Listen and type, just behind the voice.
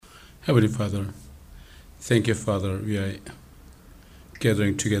Heavenly Father, thank you, Father. We are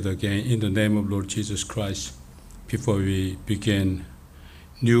gathering together again in the name of Lord Jesus Christ before we begin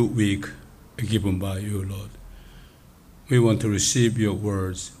new week given by you, Lord. We want to receive your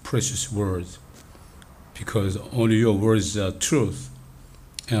words, precious words, because only your words are truth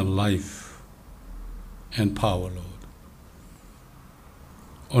and life and power, Lord.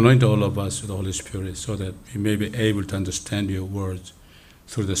 Anoint all of us with the Holy Spirit so that we may be able to understand your words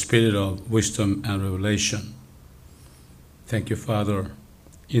through the spirit of wisdom and revelation. Thank you, Father.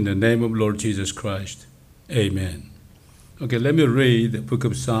 In the name of Lord Jesus Christ, amen. Okay, let me read the book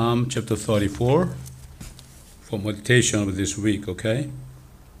of Psalm chapter 34 for meditation of this week, okay?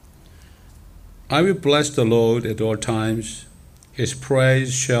 I will bless the Lord at all times. His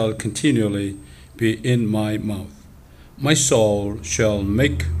praise shall continually be in my mouth. My soul shall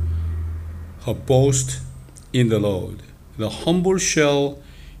make her boast in the Lord. The humble shall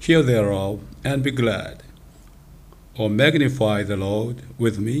hear thereof and be glad. O magnify the Lord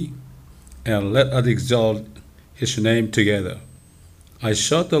with me, and let us exalt his name together. I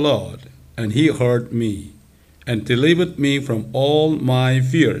sought the Lord, and he heard me, and delivered me from all my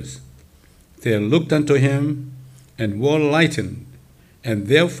fears. They looked unto him, and were lightened, and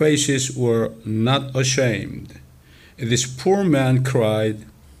their faces were not ashamed. This poor man cried,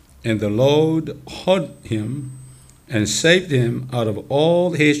 and the Lord heard him, and saved him out of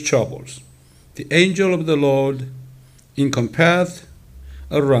all his troubles. The angel of the Lord encampeth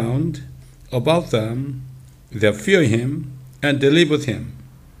around about them that fear him, and delivers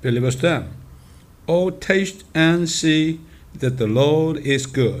them. O taste and see that the Lord is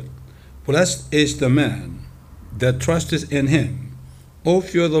good. Blessed is the man that trusteth in him. O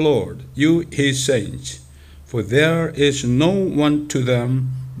fear the Lord, you his saints, for there is no want to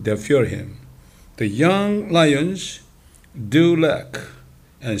them that fear him. The young lions do lack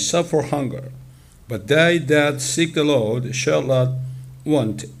and suffer hunger, but they that seek the Lord shall not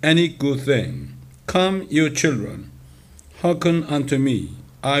want any good thing. Come, you children, hearken unto me.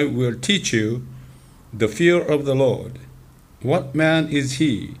 I will teach you the fear of the Lord. What man is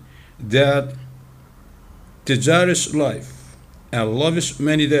he that desireth life and loveth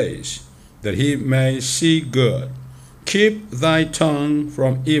many days, that he may see good? Keep thy tongue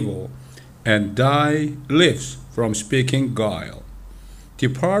from evil, and thy lips from speaking guile.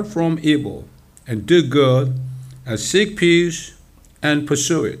 Depart from evil, and do good, and seek peace, and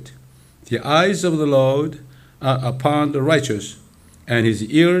pursue it. The eyes of the Lord are upon the righteous, and his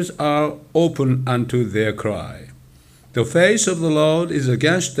ears are open unto their cry. The face of the Lord is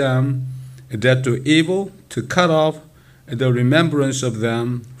against them that do evil, to cut off the remembrance of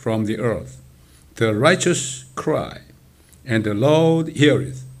them from the earth. The righteous cry, and the Lord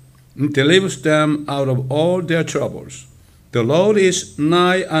heareth, and delivers them out of all their troubles. The Lord is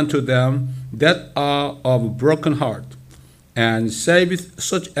nigh unto them that are of broken heart, and saveth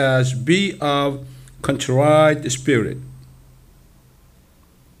such as be of contrite spirit.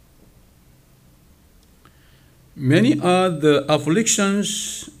 Many are the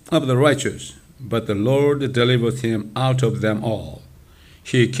afflictions of the righteous, but the Lord delivereth him out of them all.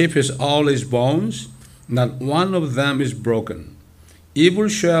 He keepeth all his bones, not one of them is broken. Evil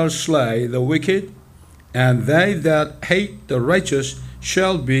shall slay the wicked, and they that hate the righteous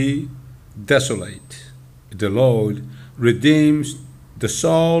shall be desolate. The Lord redeems the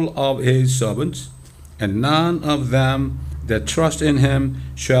soul of his servants, and none of them that trust in him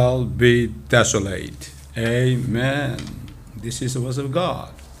shall be desolate. Amen. This is the word of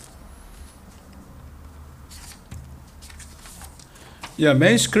God.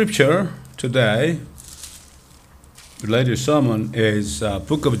 Main scripture today, related sermon, is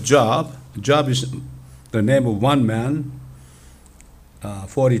book of Job. Job is the name of one man.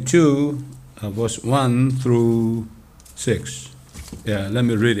 42, verse 1 through 6. Let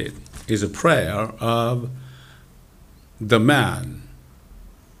me read it. It's a prayer of the man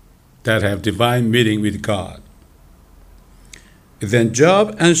that have divine meeting with God. Then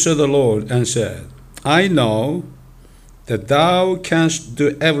Job answered the Lord and said, I know that thou canst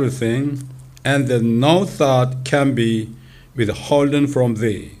do everything, and that no thought can be withholden from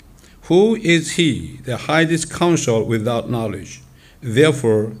thee. Who is he that hideth counsel without knowledge?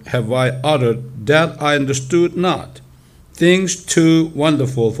 Therefore have I uttered that I understood not, things too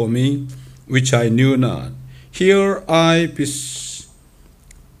wonderful for me, which I knew not. Here I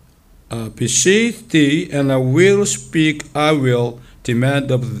beseech thee, and I will speak, I will demand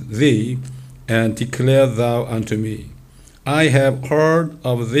of thee, and declare thou unto me. I have heard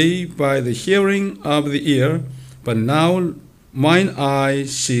of thee by the hearing of the ear, but now mine eye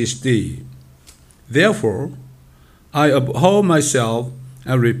sees thee. Therefore I abhor myself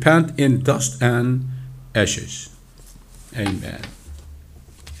and repent in dust and ashes. Amen.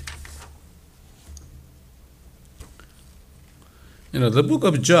 The book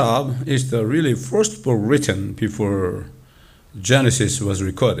of Job is the really first book written before Genesis was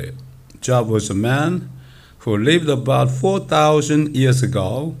recorded. Job was a man who lived about 4,000 years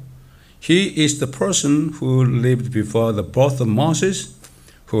ago. He is the person who lived before the birth of Moses,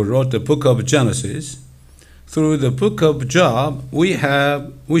 who wrote the book of Genesis. Through the book of Job, we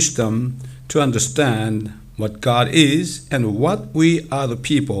have wisdom to understand what God is and what we are the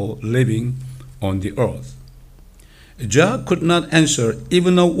people living on the earth. Job could not answer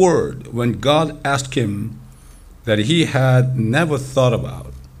even a word when God asked him that he had never thought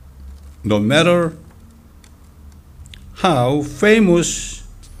about. No matter how famous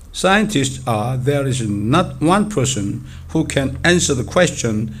scientists are, there is not one person who can answer the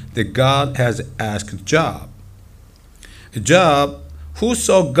question that God has asked Job. Job, who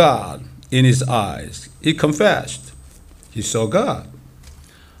saw God in his eyes, he confessed, he saw God.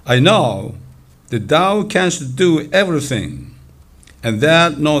 I know that thou canst do everything, and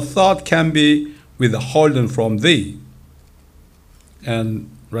that no thought can be withholden from thee. And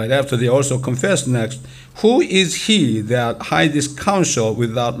right after, they also confessed next, who is he that hideth counsel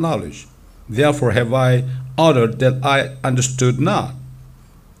without knowledge? Therefore have I uttered that I understood not,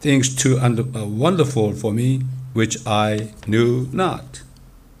 things too wonderful for me, which I knew not.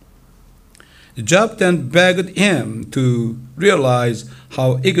 Job then begged him to realize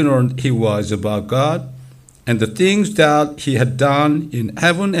how ignorant he was about God and the things that he had done in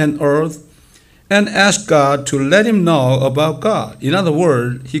heaven and earth, and asked God to let him know about God. In other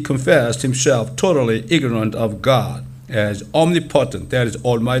words, he confessed himself totally ignorant of God as omnipotent, that is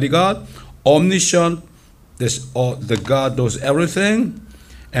Almighty God, omniscient, the God knows everything,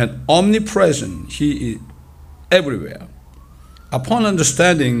 and omnipresent, he is everywhere. Upon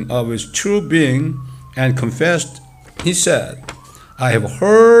understanding of his true being and confessed, he said, I have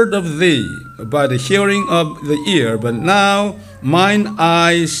heard of thee by the hearing of the ear, but now mine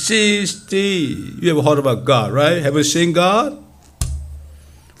eye sees thee. You ever heard about God, right? Have you seen God?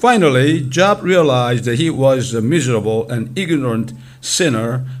 Finally, Job realized that he was a miserable and ignorant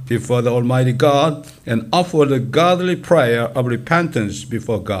sinner before the Almighty God and offered a godly prayer of repentance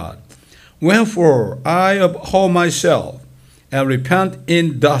before God. Wherefore I abhor myself and repent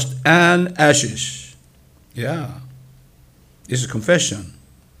in dust and ashes. Yeah. This is confession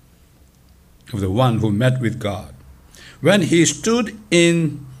of the one who met with God. When he stood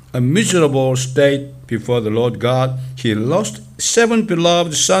in a miserable state before the Lord God, he lost 7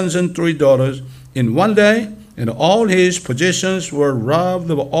 beloved sons and 3 daughters in one day, and all his possessions were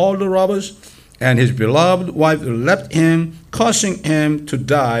robbed of all the robbers, and his beloved wife left him, causing him to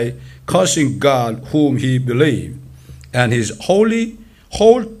die, cursing God whom he believed. And his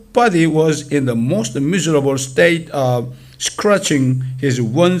whole body was in the most miserable state of scratching his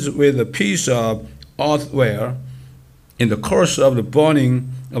wounds with a piece of earthenware in the course of the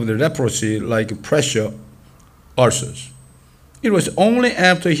burning of the leprosy like pressure ulcers. It was only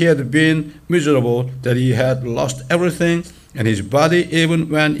after he had been miserable that he had lost everything, and his body even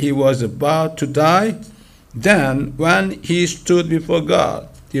when he was about to die. Then, when he stood before God,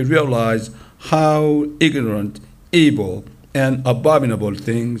 he realized how ignorant, evil, and abominable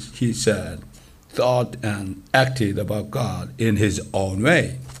things he said, thought, and acted about God in his own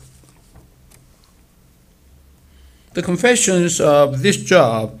way. The confessions of this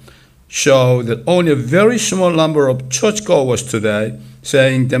Job show that only a very small number of churchgoers today,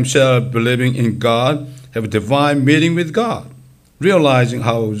 saying themselves believing in God, have a divine meeting with God, realizing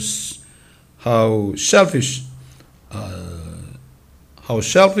how selfish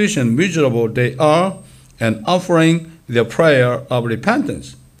and miserable they are, and offering their prayer of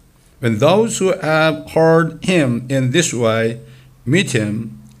repentance. When those who have heard him in this way meet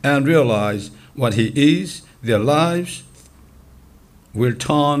him and realize what he is, their lives will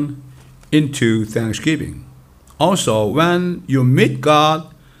turn into thanksgiving. Also, when you meet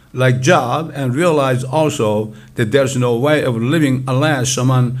God like Job and realize also that there's no way of living unless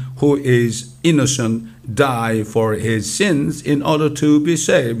someone who is innocent die for his sins in order to be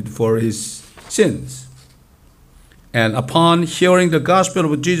saved for his sins. And upon hearing the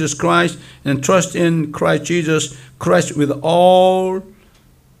gospel of Jesus Christ and trust in Christ Jesus, Christ with all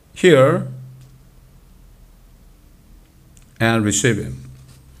hear and receive him.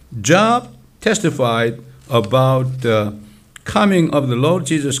 Job testified about the coming of the Lord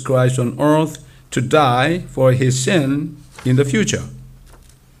Jesus Christ on earth to die for his sin in the future.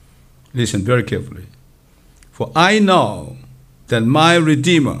 Listen very carefully. For I know that my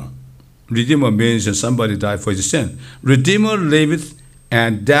Redeemer means that somebody died for his sin. Redeemer liveth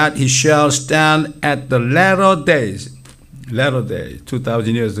and that he shall stand at the latter days,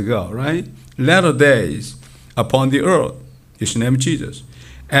 2,000 years ago, right? Latter days upon the earth. His name is Jesus.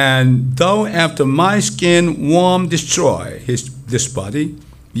 And though after my skin worm destroy this body,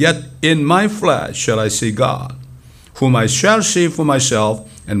 yet in my flesh shall I see God, whom I shall see for myself,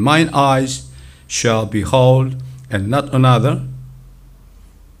 and mine eyes shall behold, and not another,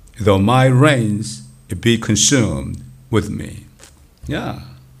 though my reins be consumed with me. Yeah.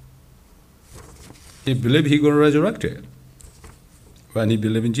 He believed he got resurrected when he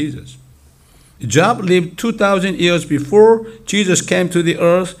believed in Jesus. Job lived 2,000 years before Jesus came to the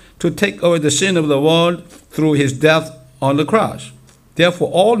earth to take away the sin of the world through his death on the cross. Therefore,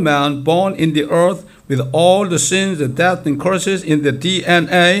 all men born in the earth with all the sins, the death, and curses in the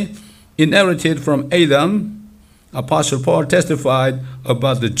DNA inherited from Adam, Apostle Paul testified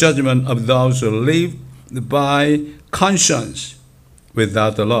about the judgment of those who live by conscience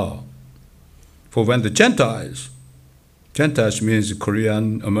without the law. For when the Gentiles means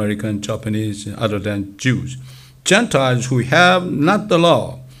Korean, American, Japanese, other than Jews, Gentiles who have not the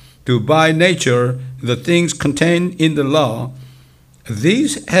law, do by nature the things contained in the law,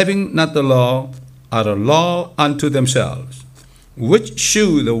 these having not the law are a law unto themselves, which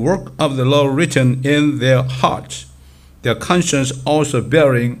shew the work of the law written in their hearts, their conscience also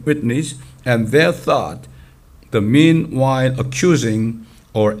bearing witness, and their thought, the meanwhile accusing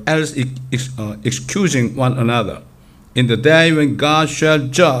or else excusing one another, in the day when God shall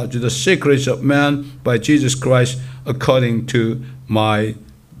judge the secrets of man by Jesus Christ according to my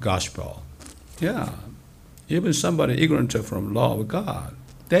gospel. Yeah, even somebody ignorant from law of God,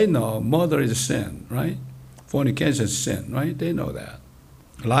 they know murder is a sin, right? Fornication is a sin, right? They know that.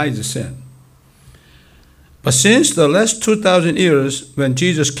 Lie is a sin. But since the last 2,000 years, when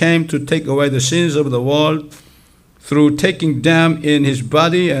Jesus came to take away the sins of the world through taking them in his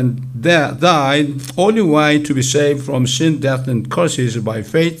body and died, only way to be saved from sin, death, and curses by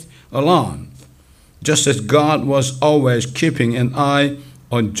faith alone. Just as God was always keeping an eye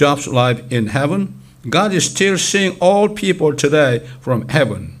on Job's life in heaven, God is still seeing all people today from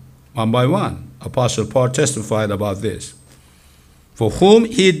heaven, one by one. Apostle Paul testified about this. For whom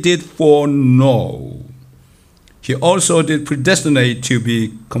he did foreknow, he also did predestinate to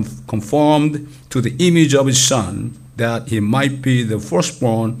be conformed to the image of his Son, that he might be the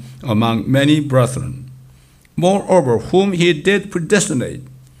firstborn among many brethren. Moreover, whom he did predestinate,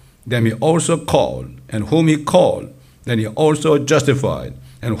 them he also called, and whom he called, then he also justified,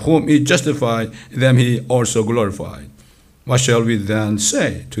 and whom he justified, them he also glorified. What shall we then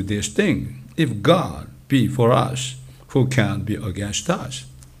say to this thing? If God be for us, who can be against us?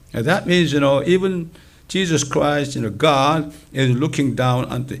 And that means, even Jesus Christ, God is looking down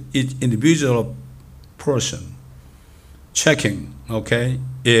on each individual person, checking,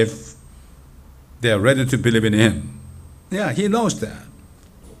 if they are ready to believe in him. Yeah, he knows that.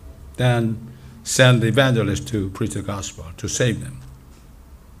 Then send the evangelist to preach the gospel, to save them.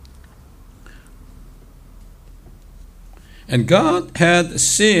 And God had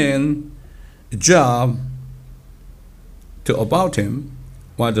seen Job about him,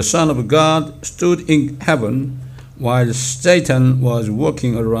 while the Son of God stood in heaven, while Satan was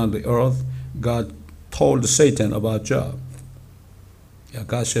walking around the earth. God told Satan about Job. Yeah,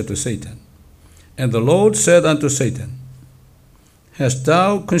 God said to Satan, and the Lord said unto Satan, hast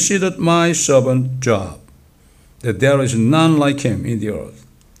thou considered my servant Job, that there is none like him in the earth,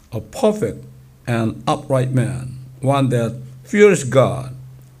 a perfect and upright man, one that fears God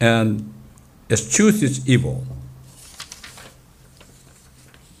and eschews evil.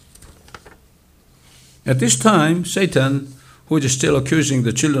 At this time, Satan, who is still accusing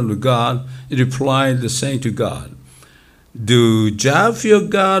the children of God, replied, saying to God, do Job fear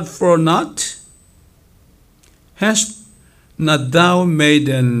God for naught? Hast not thou made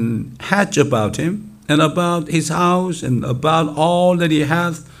an hedge about him, and about his house, and about all that he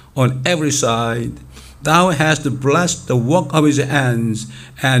hath on every side? Thou hast blessed the work of his hands,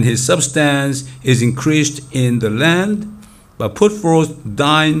 and his substance is increased in the land. But put forth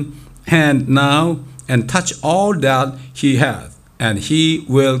thine hand now, and touch all that he hath, and he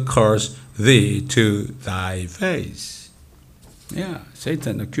will curse thee to thy face. Yeah,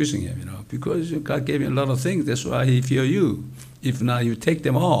 Satan accusing him, because God gave him a lot of things, that's why he fear you. If not, you take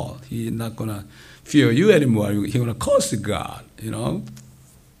them all. He's not going to fear you anymore. He's going to curse God,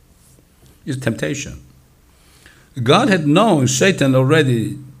 It's temptation. God had known Satan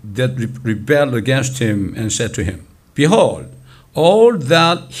already that rebelled against him, and said to him, behold, all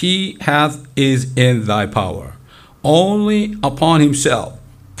that he hath is in thy power. Only upon himself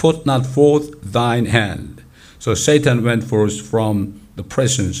put not forth thine hand. So Satan went forth from the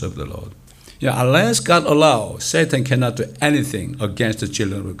presence of the Lord. Yeah, unless God allows, Satan cannot do anything against the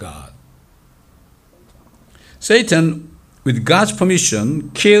children of God. Satan, with God's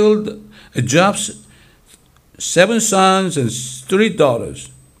permission, killed Job's 7 sons and 3 daughters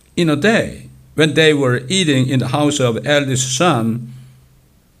in a day when they were eating in the house of eldest son,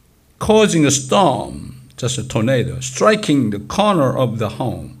 causing a storm, just a tornado, striking the corner of the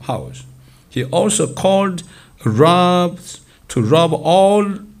house. He also called robbers to rob all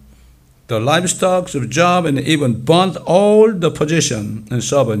the livestock of Job, and even burnt all the possession and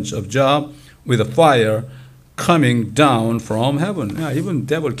servants of Job with a fire coming down from heaven. Yeah, even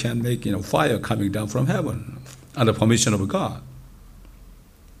devil can make fire coming down from heaven under permission of God.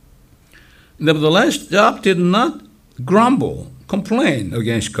 Nevertheless, Job did not grumble, complain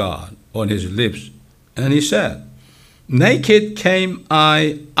against God on his lips, and he said, "Naked came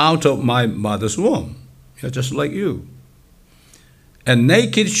I out of my mother's womb," just like you, "and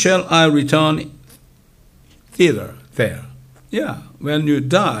naked shall I return thither." There. Yeah, when you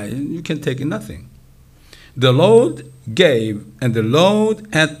die, you can take nothing. The Lord gave, and the Lord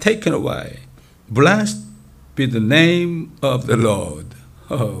hath taken away. Blessed be the name of the Lord.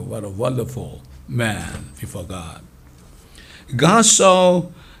 Oh, what a wonderful man before God. God saw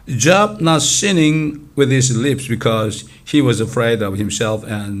Job not sinning with his lips because he was afraid of himself,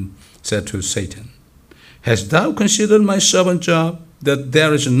 and said to Satan, "Hast thou considered my servant Job, that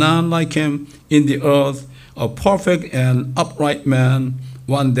there is none like him in the earth, a perfect and upright man,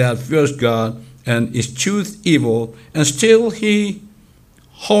 one that fears God and escheweth evil, and still he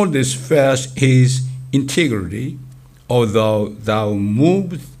holdeth fast his integrity, although thou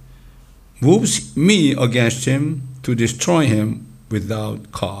movest me against him to destroy him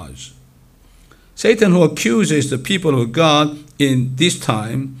without cause." Satan, who accuses the people of God in this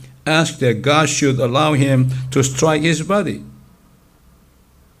time, asked that God should allow him to strike his body.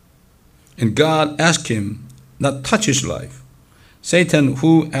 And God asked him not touch his life. Satan,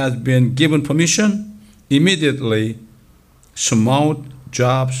 who had been given permission, immediately smote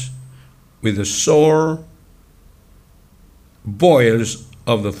Job with the sore boils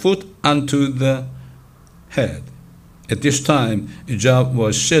of the foot unto the head. At this time, Job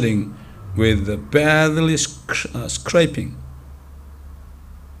was sitting with the badly scratching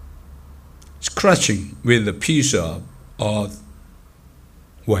with a piece of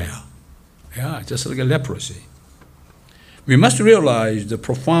wire. Yeah, just like a leprosy. We must realize the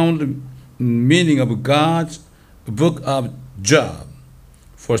profound meaning of God's book of Job.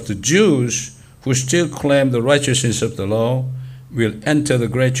 For the Jews who still claim the righteousness of the law will enter the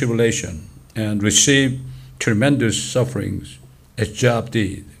great tribulation and receive tremendous sufferings, as Job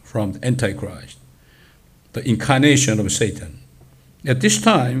did from the Antichrist, the incarnation of Satan. At this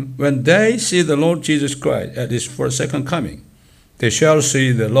time, when they see the Lord Jesus Christ at his second coming, they shall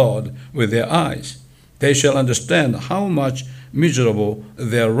see the Lord with their eyes. They shall understand how much miserable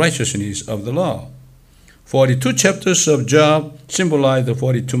their righteousness of the law. 42 chapters of Job symbolize the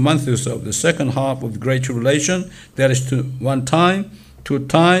 42 months of the second half of the Great Tribulation. That is to 1 time, 2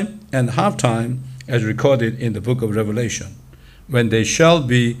 time, and half time, as recorded in the book of Revelation, when they shall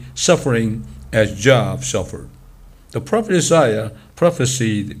be suffering as Job suffered. The prophet Isaiah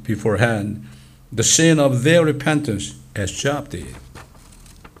prophesied beforehand the sin of their repentance, as Job did.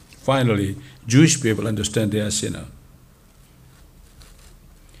 Finally, Jewish people understand they are sinner.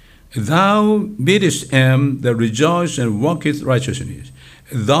 "Thou biddest him that rejoice and walketh righteousness,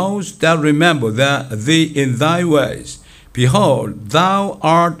 those that remember thee in thy ways. Behold, thou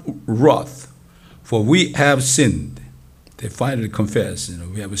art wroth, for we have sinned." They finally confess,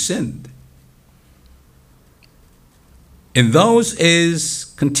 we have sinned. "In those is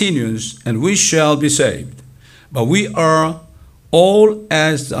continuance, and we shall be saved. But we are all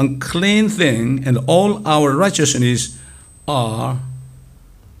as unclean thing, and all our righteousness are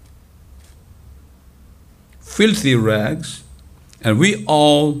filthy rags, and we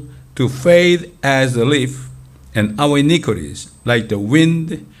all do fade as a leaf, and our iniquities, like the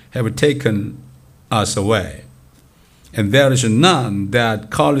wind, have taken us away. And there is none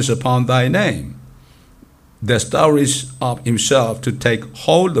that calleth upon thy name, that stirrest up himself to take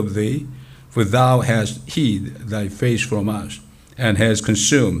hold of thee, for thou hast hid thy face from us, and hast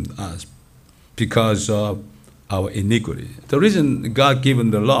consumed us because of our iniquity." The reason God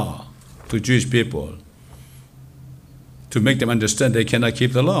given the law to Jewish people, to make them understand they cannot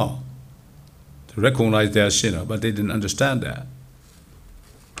keep the law, to recognize they are sinner, but they didn't understand that.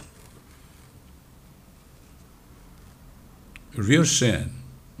 Real sin,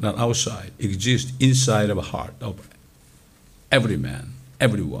 not outside, exists inside of the heart of every man,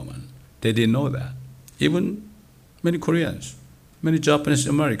 every woman. They didn't know that. Even many Koreans, Many Japanese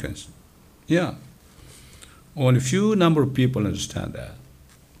Americans. Yeah. Only few number of people understand that.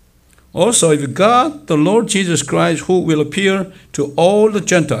 Also, if God, the Lord Jesus Christ, who will appear to all the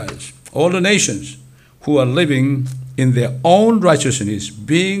Gentiles, all the nations who are living in their own righteousness,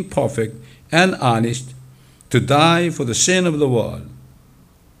 being perfect and honest, to die for the sin of the world.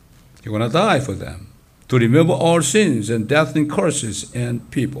 You're going to die for them, to remove all sins and death and curses and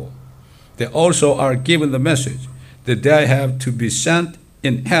people. They also are given the message that they have to be sent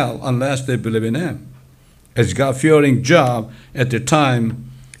in hell unless they believe in Him. As God-fearing Job at the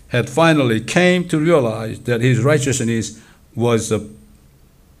time had finally came to realize that his righteousness was a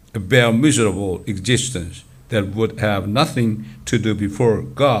bare miserable existence that would have nothing to do before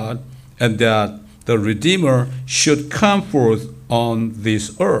God, and that the Redeemer should come forth on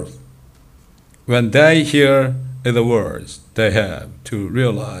this earth. When they hear the words, they have to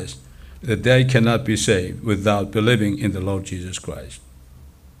realize that they cannot be saved without believing in the Lord Jesus Christ.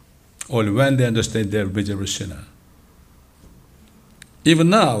 Only when they understand they're a miserable sinner.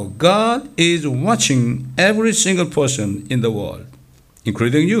 Even now, God is watching every single person in the world,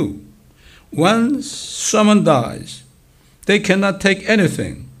 including you. Once someone dies, they cannot take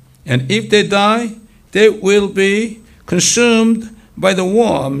anything, and if they die, they will be consumed by the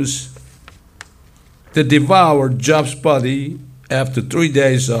worms that devoured Job's body after 3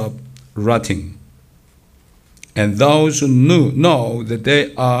 days of rotting. And those who know that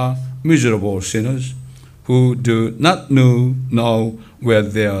they are miserable sinners, who do not know where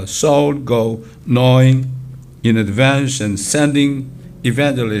their soul go, knowing in advance and sending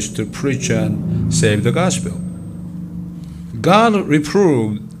evangelists to preach and save the gospel. God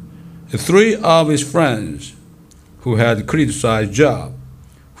reproved 3 of his friends who had criticized Job,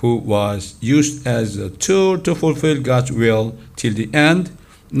 who was used as a tool to fulfill God's will till the end,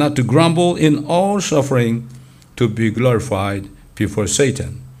 not to grumble in all suffering, to be glorified before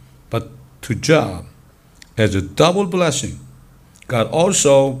Satan, but to Job as a double blessing. God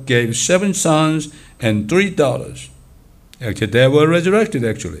also gave 7 sons and 3 daughters. Actually, they were resurrected,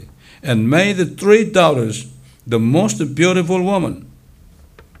 and made the 3 daughters the most beautiful woman.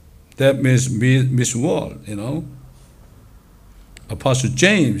 That means Miss World, Apostle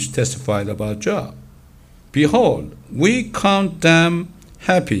James testified about Job. Behold, we count them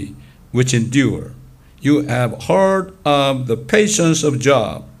happy which endure. You have heard of the patience of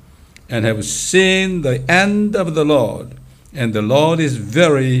Job, and have seen the end of the Lord, and the Lord is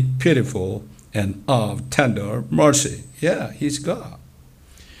very pitiful and of tender mercy. Yeah, He's God.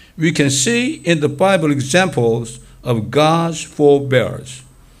 We can see in the Bible examples of God's forbearance.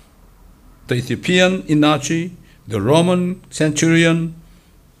 The Ethiopian Enoch, the Roman centurion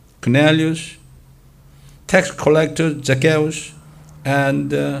Cornelius, tax collector Zacchaeus,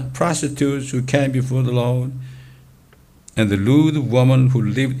 and prostitutes who came before the Lord, and the lewd woman who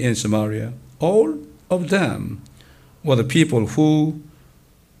lived in Samaria. All of them were the people who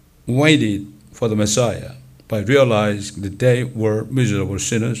waited for the Messiah by realizing that they were miserable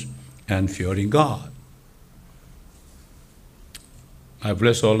sinners and fearing God. I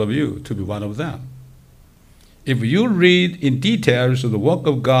bless all of you to be one of them. If you read in details of the work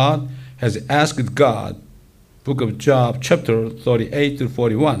of God has asked God, Book of Job, chapter 38 to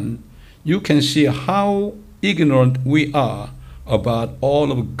 41, you can see how ignorant we are about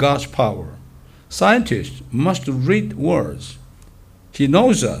all of God's power. Scientists must read words. He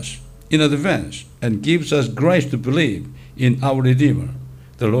knows us in advance and gives us grace to believe in our Redeemer,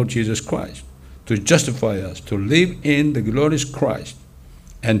 the Lord Jesus Christ, to justify us, to live in the glorious Christ,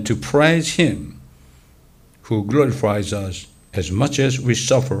 and to praise Him who glorifies us as much as we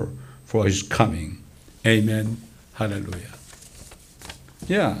suffer for His coming. Amen. Hallelujah.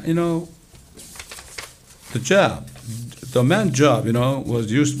 Yeah, the man Job,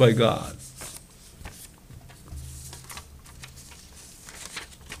 was used by God.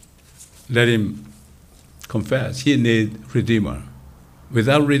 Let him confess. He needs Redeemer.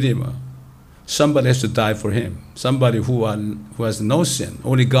 Without Redeemer, somebody has to die for him. Somebody who has no sin.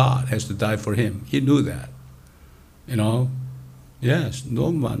 Only God has to die for him. He knew that. Yes, no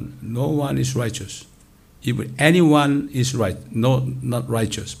one is righteous. Even anyone is right, not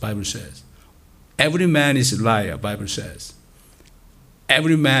righteous, Bible says. Every man is a liar, Bible says.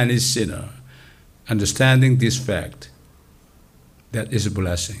 Every man is sinner. Understanding this fact, that is a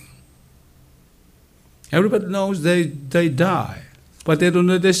blessing. Everybody knows they die, but they don't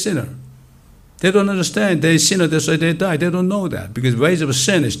know they're sinner. They don't understand they're sinner, that's why they die. They don't know that, because the wages of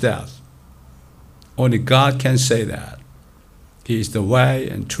sin is death. Only God can say that. He is the way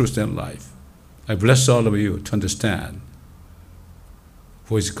and truth and life. I bless all of you to understand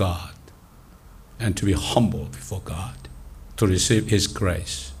who is God and to be humble before God, to receive His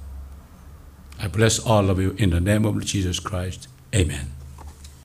grace. I bless all of you in the name of Jesus Christ. Amen.